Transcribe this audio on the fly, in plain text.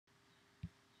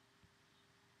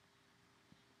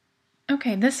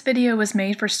Okay, this video was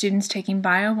made for students taking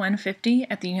Bio 150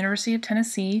 at the University of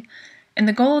Tennessee, and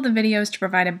the goal of the video is to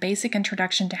provide a basic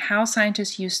introduction to how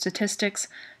scientists use statistics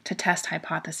to test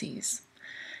hypotheses.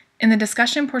 In the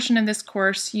discussion portion of this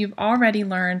course, you've already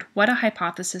learned what a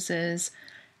hypothesis is,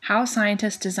 how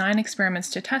scientists design experiments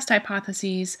to test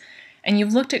hypotheses, and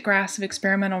you've looked at graphs of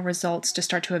experimental results to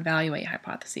start to evaluate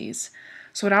hypotheses.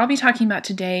 So what I'll be talking about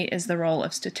today is the role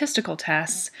of statistical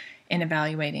tests in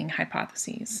evaluating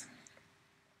hypotheses.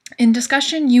 In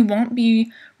discussion, you won't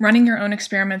be running your own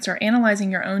experiments or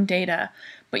analyzing your own data,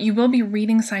 but you will be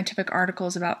reading scientific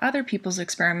articles about other people's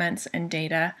experiments and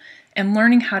data and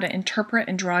learning how to interpret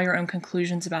and draw your own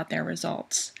conclusions about their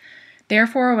results.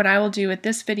 Therefore, what I will do with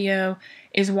this video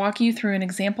is walk you through an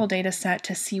example data set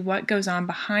to see what goes on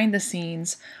behind the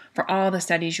scenes for all the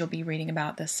studies you'll be reading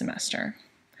about this semester.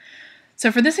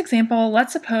 So for this example,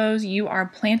 let's suppose you are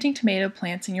planting tomato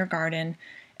plants in your garden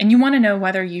and you want to know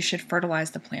whether you should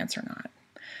fertilize the plants or not.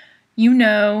 You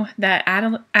know that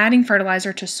adding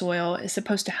fertilizer to soil is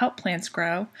supposed to help plants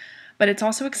grow, but it's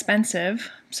also expensive,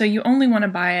 so you only want to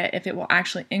buy it if it will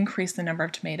actually increase the number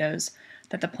of tomatoes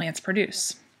that the plants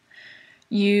produce.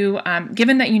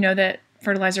 Given that you know that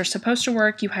fertilizer is supposed to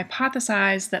work, you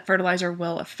hypothesize that fertilizer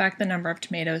will affect the number of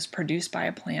tomatoes produced by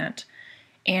a plant,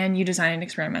 and you design an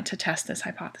experiment to test this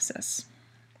hypothesis.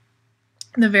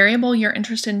 The variable you're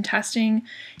interested in testing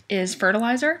is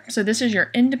fertilizer, so this is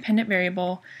your independent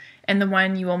variable and the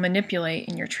one you will manipulate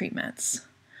in your treatments.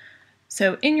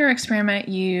 So in your experiment,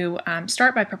 you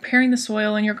start by preparing the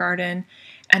soil in your garden,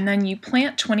 and then you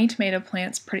plant 20 tomato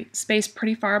plants spaced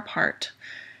pretty far apart.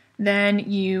 Then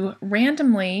you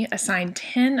randomly assign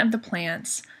 10 of the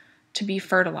plants to be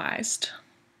fertilized.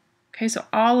 Okay, so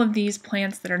all of these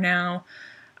plants that are now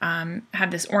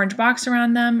have this orange box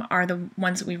around them are the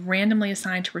ones that we've randomly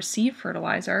assigned to receive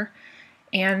fertilizer,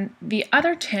 and the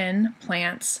other 10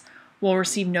 plants will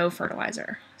receive no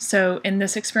fertilizer. So in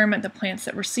this experiment, the plants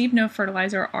that receive no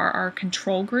fertilizer are our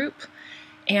control group,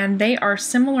 and they are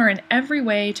similar in every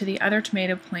way to the other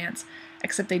tomato plants,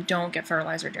 except they don't get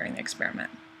fertilizer during the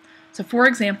experiment. So for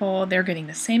example, they're getting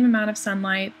the same amount of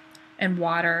sunlight and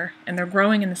water, and they're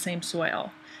growing in the same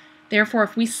soil. Therefore,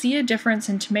 if we see a difference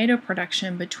in tomato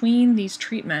production between these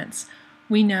treatments,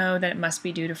 we know that it must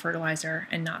be due to fertilizer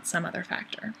and not some other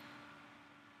factor.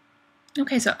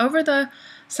 Okay, so over the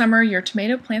summer, your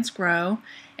tomato plants grow,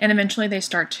 and eventually they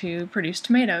start to produce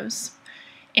tomatoes.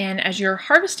 And as you're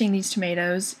harvesting these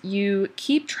tomatoes, you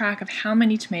keep track of how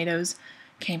many tomatoes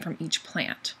came from each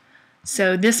plant.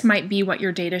 So this might be what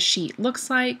your data sheet looks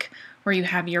like, where you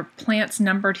have your plants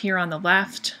numbered here on the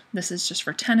left. This is just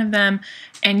for 10 of them,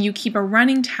 and you keep a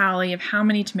running tally of how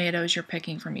many tomatoes you're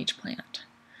picking from each plant.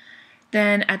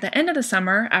 Then at the end of the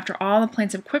summer, after all the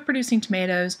plants have quit producing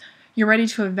tomatoes, you're ready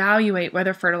to evaluate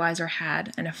whether fertilizer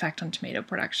had an effect on tomato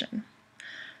production.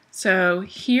 So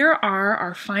here are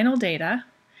our final data,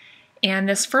 and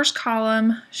this first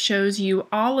column shows you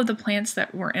all of the plants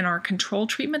that were in our control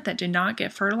treatment that did not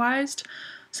get fertilized.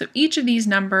 So each of these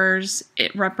numbers,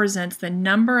 it represents the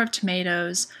number of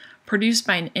tomatoes produced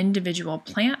by an individual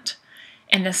plant,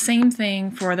 and the same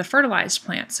thing for the fertilized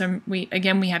plant. So we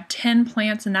have 10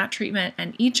 plants in that treatment,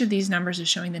 and each of these numbers is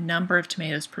showing the number of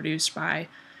tomatoes produced by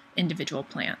individual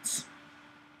plants.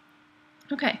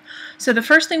 Okay, so the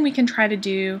first thing we can try to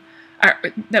do,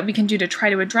 to try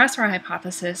to address our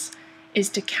hypothesis is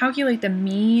to calculate the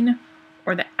mean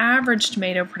or the average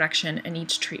tomato production in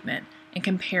each treatment and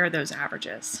compare those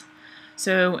averages.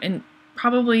 So, and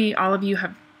probably all of you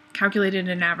have calculated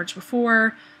an average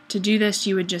before. To do this,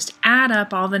 you would just add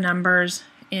up all the numbers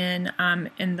in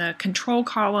the control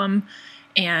column,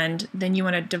 and then you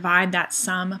want to divide that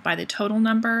sum by the total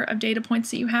number of data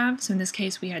points that you have. So in this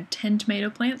case, we had 10 tomato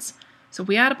plants. So if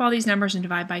we add up all these numbers and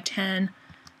divide by 10,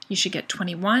 you should get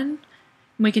 21.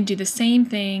 We can do the same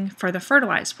thing for the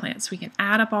fertilized plants. We can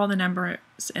add up all the numbers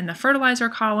in the fertilizer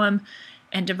column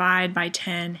and divide by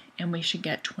 10, and we should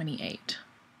get 28.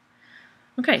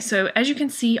 Okay, so as you can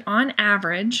see, on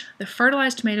average, the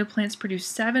fertilized tomato plants produce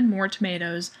 7 more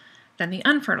tomatoes than the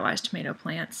unfertilized tomato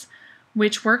plants,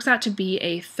 which works out to be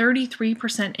a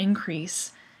 33%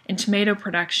 increase in tomato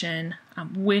production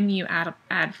when you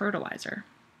add fertilizer.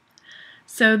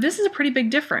 So this is a pretty big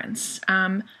difference,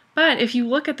 but if you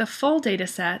look at the full data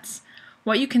sets,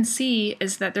 what you can see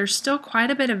is that there's still quite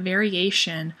a bit of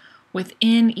variation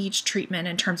within each treatment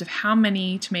in terms of how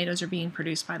many tomatoes are being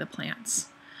produced by the plants.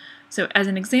 So as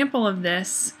an example of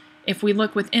this, if we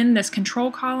look within this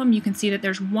control column, you can see that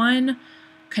there's one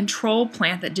control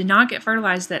plant that did not get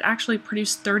fertilized that actually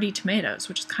produced 30 tomatoes,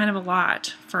 which is kind of a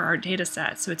lot for our data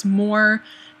set. So it's more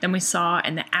than we saw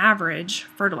in the average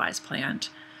fertilized plant.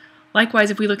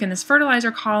 Likewise, if we look in this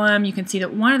fertilizer column, you can see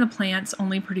that one of the plants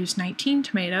only produced 19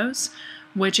 tomatoes,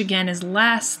 which again is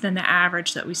less than the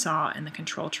average that we saw in the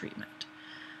control treatment.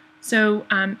 So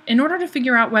in order to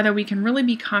figure out whether we can really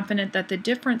be confident that the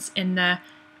difference in the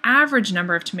average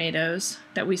number of tomatoes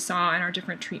that we saw in our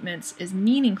different treatments is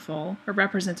meaningful or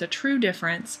represents a true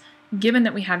difference, given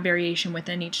that we have variation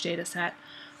within each data set,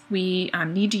 we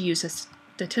need to use a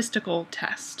statistical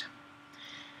test.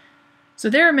 So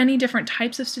there are many different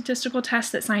types of statistical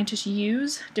tests that scientists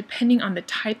use depending on the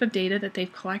type of data that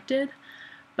they've collected,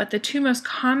 but the two most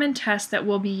common tests that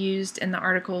will be used in the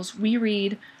articles we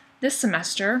read this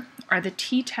semester are the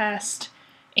t-test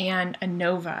and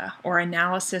ANOVA, or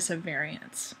analysis of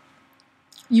variance.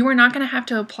 You are not going to have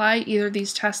to apply either of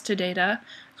these tests to data,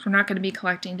 so we're not going to be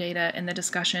collecting data in the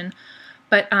discussion,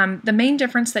 but the main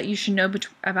difference that you should know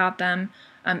about them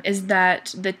is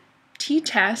that the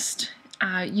t-test,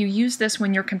 you use this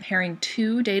when you're comparing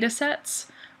two data sets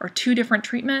or two different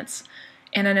treatments,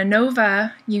 and in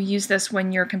ANOVA, you use this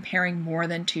when you're comparing more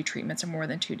than two treatments or more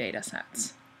than two data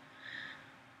sets.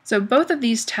 So both of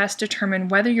these tests determine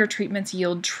whether your treatments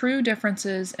yield true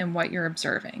differences in what you're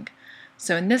observing.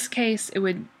 So in this case, it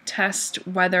would test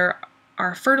whether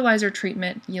our fertilizer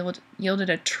treatment yielded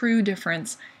a true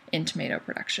difference in tomato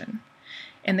production.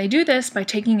 And they do this by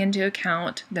taking into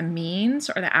account the means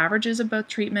or the averages of both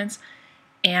treatments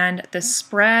and the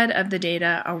spread of the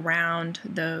data around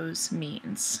those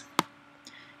means.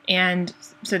 And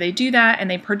so they do that and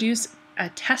they produce a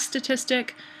test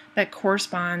statistic that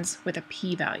corresponds with a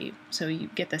p-value. So you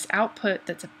get this output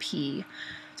that's a p.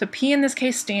 So p in this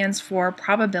case stands for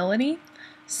probability.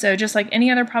 So just like any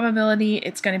other probability,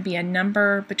 it's going to be a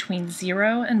number between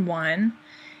 0 and 1,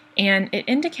 and it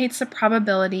indicates the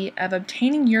probability of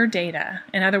obtaining your data,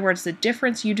 in other words, the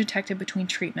difference you detected between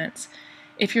treatments,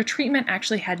 if your treatment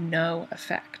actually had no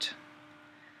effect.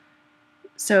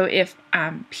 So if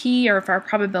p, or if our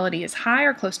probability is high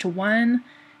or close to 1,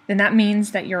 then that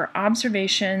means that your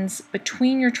observations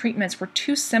between your treatments were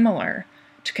too similar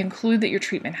to conclude that your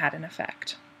treatment had an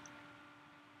effect.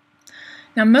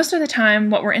 Now, most of the time,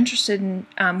 what we're interested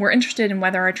in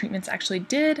whether our treatments actually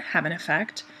did have an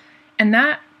effect, and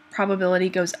that probability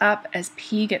goes up as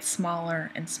p gets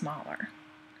smaller and smaller.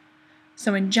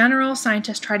 So in general,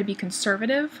 scientists try to be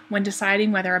conservative when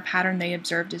deciding whether a pattern they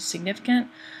observed is significant,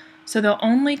 so they'll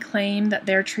only claim that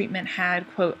their treatment had,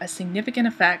 quote, a significant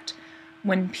effect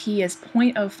when p is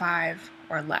 0.05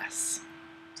 or less.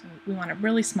 So we want a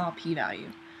really small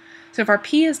p-value. So if our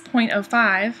p is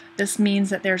 0.05, this means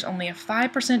that there's only a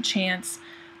 5% chance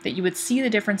that you would see the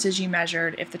differences you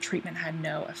measured if the treatment had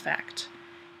no effect.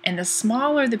 And the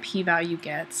smaller the p-value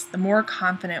gets, the more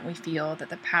confident we feel that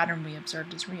the pattern we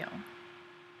observed is real.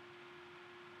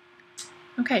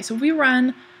 Okay, so we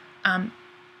run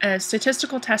a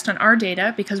statistical test on our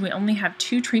data because we only have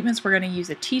two treatments. We're going to use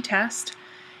a t-test.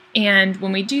 And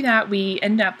when we do that, we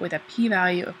end up with a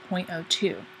p-value of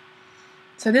 0.02.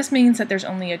 So this means that there's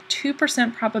only a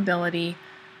 2% probability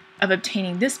of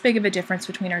obtaining this big of a difference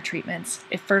between our treatments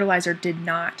if fertilizer did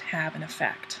not have an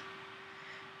effect.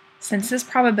 Since this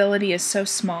probability is so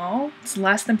small, it's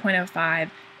less than 0.05,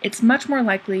 it's much more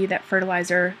likely that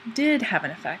fertilizer did have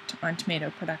an effect on tomato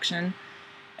production,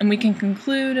 and we can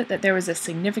conclude that there was a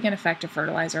significant effect of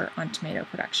fertilizer on tomato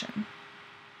production.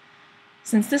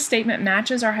 Since this statement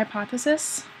matches our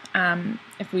hypothesis,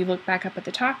 if we look back up at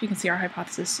the top, you can see our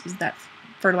hypothesis is that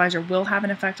fertilizer will have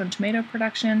an effect on tomato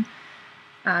production,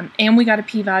 and we got a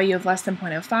p-value of less than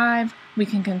 0.05, we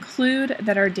can conclude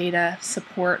that our data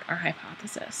support our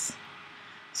hypothesis.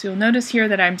 So you'll notice here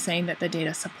that I'm saying that the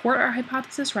data support our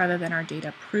hypothesis rather than our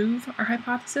data prove our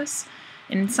hypothesis.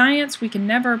 And in science, we can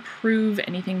never prove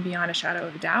anything beyond a shadow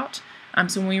of a doubt.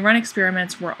 So when we run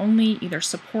experiments, we're only either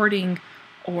supporting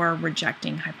or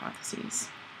rejecting hypotheses.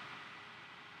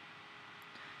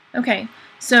 Okay,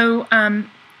 so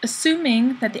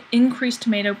assuming that the increased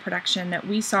tomato production that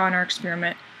we saw in our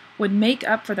experiment would make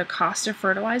up for the cost of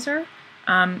fertilizer,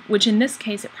 which in this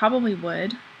case it probably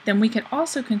would, then we could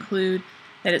also conclude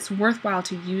that it's worthwhile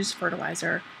to use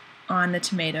fertilizer on the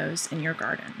tomatoes in your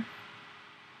garden.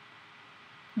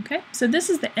 Okay, so this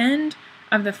is the end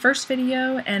of the first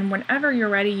video, and whenever you're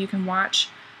ready, you can watch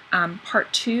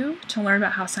part 2 to learn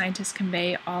about how scientists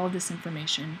convey all of this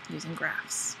information using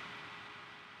graphs.